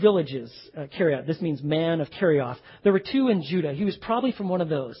two villages, Kerioth. This means man of Kerioth. There were two in Judah. He was probably from one of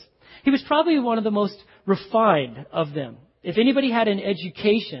those. He was probably one of the most refined of them. If anybody had an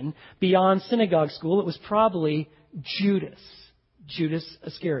education beyond synagogue school, it was probably Judas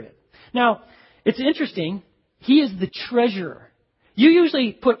Iscariot. Now, it's interesting. He is the treasurer. You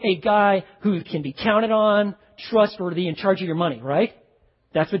usually put a guy who can be counted on, trustworthy, in charge of your money, right?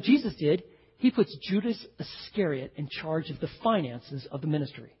 That's what Jesus did. He puts Judas Iscariot in charge of the finances of the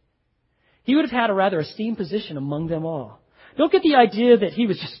ministry. He would have had a rather esteemed position among them all. Don't get the idea that he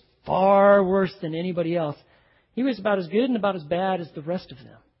was just far worse than anybody else. He was about as good and about as bad as the rest of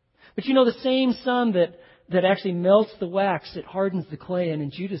them. But you know, the same sun that actually melts the wax, it hardens the clay. And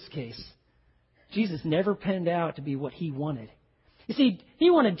in Judas' case, Jesus never panned out to be what he wanted. You see, he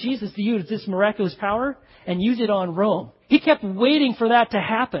wanted Jesus to use this miraculous power and use it on Rome. He kept waiting for that to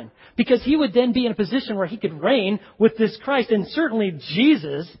happen because he would then be in a position where he could reign with this Christ. And certainly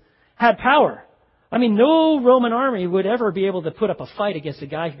Jesus had power. I mean, no Roman army would ever be able to put up a fight against a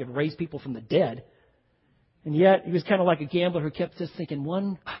guy who could raise people from the dead. And yet, he was kind of like a gambler who kept just thinking,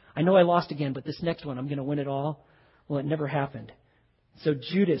 I know I lost again, but this next one, I'm going to win it all. Well, it never happened. So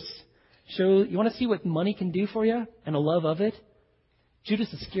Judas, you want to see what money can do for you and a love of it?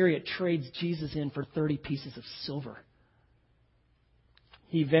 Judas Iscariot trades Jesus in for 30 pieces of silver.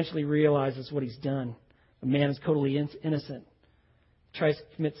 He eventually realizes what he's done. The man is totally innocent. Tries to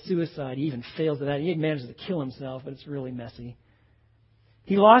commit suicide. He even fails at that. He manages to kill himself, but it's really messy.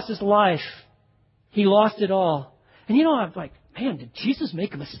 He lost his life. He lost it all. And you know, I'm like, man, did Jesus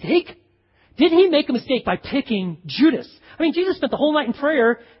make a mistake? Did he make a mistake by picking Judas? I mean, Jesus spent the whole night in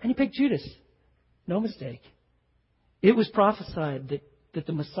prayer, and he picked Judas. No mistake. It was prophesied that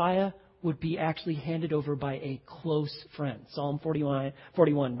the Messiah would be actually handed over by a close friend. Psalm 41,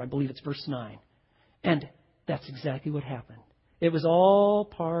 I believe it's verse 9. And that's exactly what happened. It was all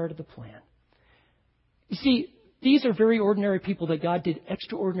part of the plan. You see, these are very ordinary people that God did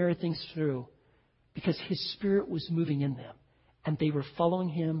extraordinary things through because His Spirit was moving in them, and they were following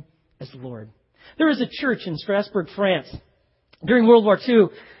Him as Lord. There was a church in Strasbourg, France. During World War II,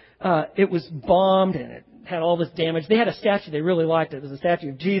 it was bombed and it had all this damage. They had a statue they really liked. It was a statue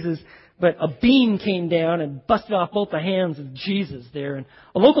of Jesus, but a beam came down and busted off both the hands of Jesus there. And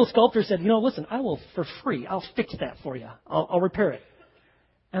a local sculptor said, listen, I will, for free, I'll fix that for you. I'll repair it.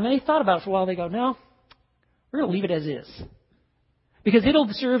 And they thought about it for a while. They go, no, we're going to leave it as is. Because it'll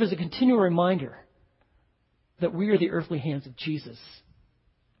serve as a continual reminder that we are the earthly hands of Jesus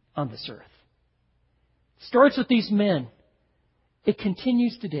on this earth. It starts with these men. It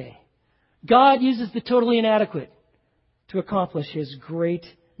continues today. God uses the totally inadequate to accomplish His great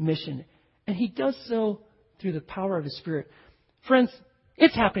mission. And He does so through the power of His Spirit. Friends,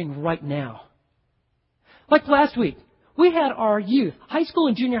 it's happening right now. Like last week, we had our youth, high school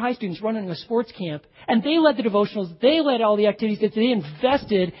and junior high students running a sports camp, and they led the devotionals. They led all the activities that they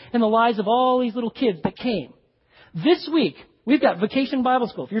invested in the lives of all these little kids that came. This week, we've got Vacation Bible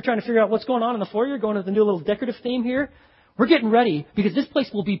School. If you're trying to figure out what's going on in the foyer, going to the new little decorative theme here, we're getting ready because this place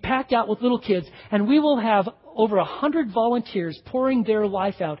will be packed out with little kids, and we will have over 100 volunteers pouring their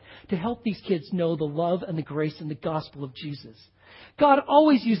life out to help these kids know the love and the grace and the gospel of Jesus. God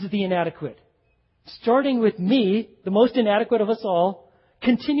always uses the inadequate, starting with me, the most inadequate of us all,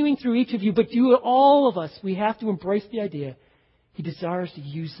 continuing through each of you, but you, all of us, we have to embrace the idea He desires to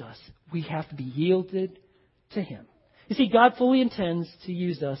use us. We have to be yielded to Him. You see, God fully intends to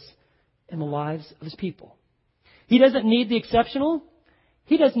use us in the lives of His people. He doesn't need the exceptional.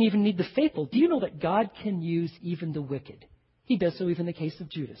 He doesn't even need the faithful. Do you know that God can use even the wicked? He does so even in the case of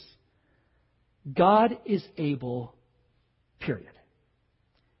Judas. God is able, period.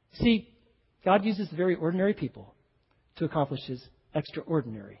 See, God uses very ordinary people to accomplish His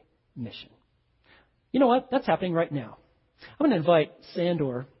extraordinary mission. You know what? That's happening right now. I'm going to invite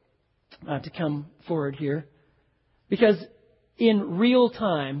Sandor to come forward here because in real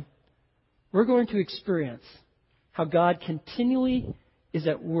time, we're going to experience how God continually is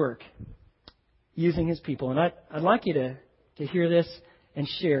at work using His people. And I'd like you to hear this and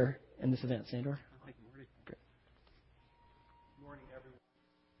share in this event. Sandor? Good morning, everyone.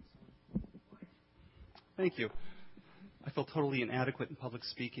 Thank you. I feel totally inadequate in public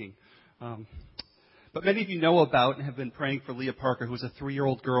speaking. But many of you know about and have been praying for Leah Parker, who is a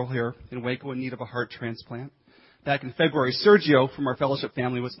 3-year-old girl here in Waco in need of a heart transplant. Back in February, Sergio from our fellowship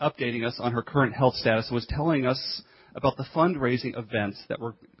family was updating us on her current health status and was telling us about the fundraising events that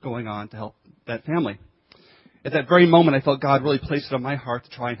were going on to help that family. At that very moment, I felt God really placed it on my heart to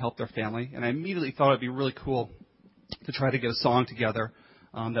try and help their family, and I immediately thought it would be really cool to try to get a song together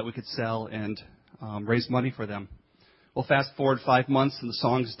that we could sell and raise money for them. Well, fast forward 5 months, and the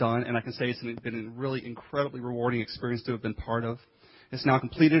song's done, and I can say it's been a really incredibly rewarding experience to have been part of. It's now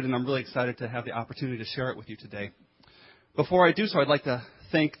completed, and I'm really excited to have the opportunity to share it with you today. Before I do so, I'd like to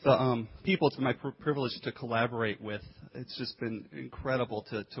thank the people it's been my privilege to collaborate with. It's just been incredible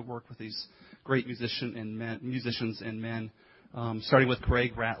to work with these great musicians and men, starting with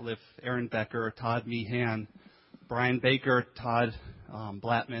Craig Ratliff, Aaron Becker, Todd Meehan, Brian Baker, Todd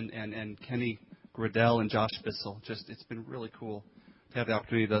Blattman, and Kenny Gradell and Josh Bissell. It's been really cool have the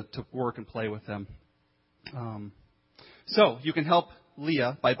opportunity to work and play with them. So you can help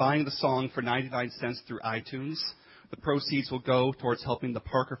Leah by buying the song for 99 cents through iTunes. The proceeds will go towards helping the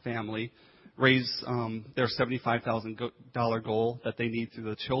Parker family raise their $75,000 goal that they need through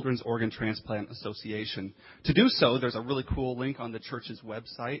the Children's Organ Transplant Association. To do so, there's a really cool link on the church's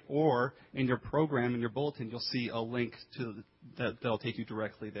website, or in your program, in your bulletin, you'll see a link that'll take you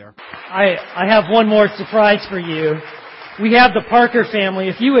directly there. I have one more surprise for you. We have the Parker family.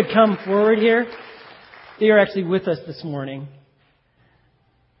 If you would come forward here, they are actually with us this morning.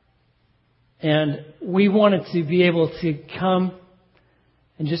 And we wanted to be able to come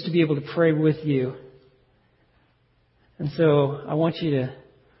and just to be able to pray with you. And so I want you to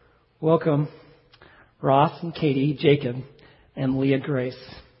welcome Ross and Katie, Jacob, and Leah Grace.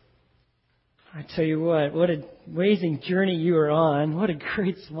 I tell you what an amazing journey you are on. What a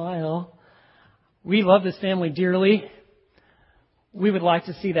great smile. We love this family dearly. We would like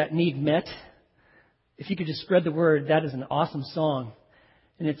to see that need met. If you could just spread the word, that is an awesome song.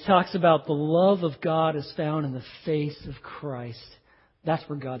 And it talks about the love of God is found in the face of Christ. That's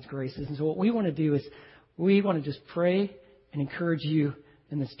where God's grace is. And so what we want to do is we want to just pray and encourage you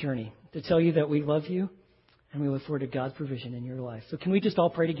in this journey, to tell you that we love you and we look forward to God's provision in your life. So can we just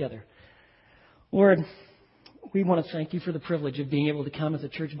all pray together? Lord, we want to thank you for the privilege of being able to come as a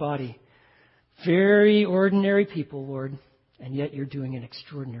church body. Very ordinary people, Lord, and yet you're doing an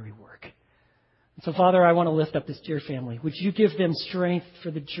extraordinary work. And so, Father, I want to lift up this dear family. Would you give them strength for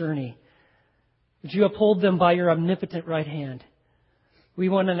the journey? Would you uphold them by your omnipotent right hand? We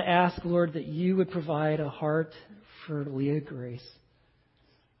want to ask, Lord, that you would provide a heart for Leah Grace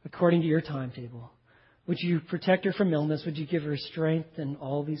according to your timetable. Would you protect her from illness? Would you give her strength in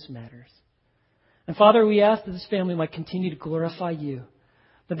all these matters? And Father, we ask that this family might continue to glorify you,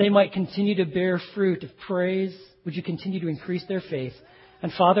 that they might continue to bear fruit of praise. Would you continue to increase their faith?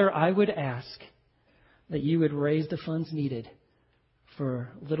 And Father, I would ask that you would raise the funds needed for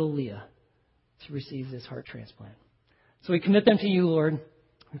little Leah to receive this heart transplant. So we commit them to you, Lord.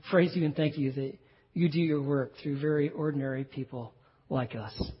 We praise you and thank you that you do your work through very ordinary people like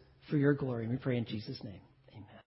us for your glory. We pray in Jesus' name.